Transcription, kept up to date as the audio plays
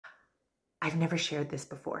I've never shared this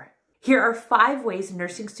before. Here are 5 ways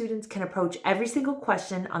nursing students can approach every single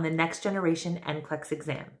question on the Next Generation Nclex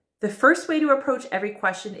exam. The first way to approach every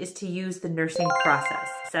question is to use the nursing process.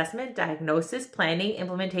 Assessment, diagnosis, planning,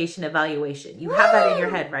 implementation, evaluation. You have that in your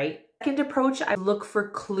head, right? Second approach, I look for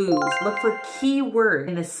clues. Look for keywords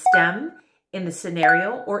in the STEM, in the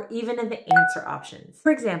scenario, or even in the answer options.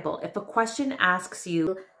 For example, if a question asks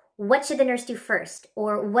you, what should the nurse do first?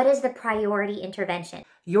 Or what is the priority intervention?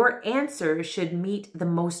 Your answer should meet the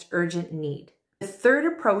most urgent need. The third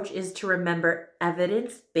approach is to remember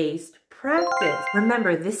evidence-based practice.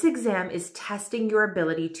 Remember, this exam is testing your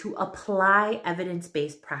ability to apply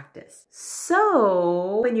evidence-based practice.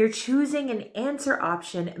 So when you're choosing an answer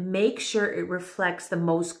option, make sure it reflects the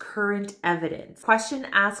most current evidence. Question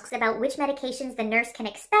asks about which medications the nurse can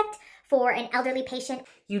expect for an elderly patient.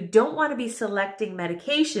 You don't want to be selecting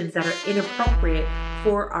medications that are inappropriate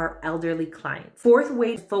for our elderly clients. Fourth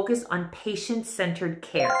way, focus on patient-centered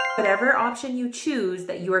care. Whatever option you choose,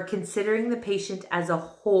 that you are considering the patient as a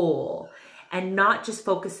whole and not just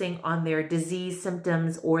focusing on their disease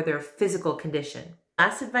symptoms or their physical condition.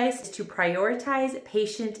 Last advice is to prioritize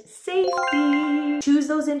patient safety. Choose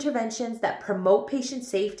those interventions that promote patient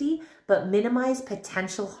safety but minimize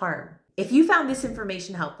potential harm. If you found this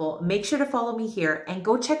information helpful, make sure to follow me here and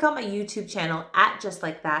go check out my YouTube channel at Just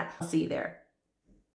Like That. I'll see you there.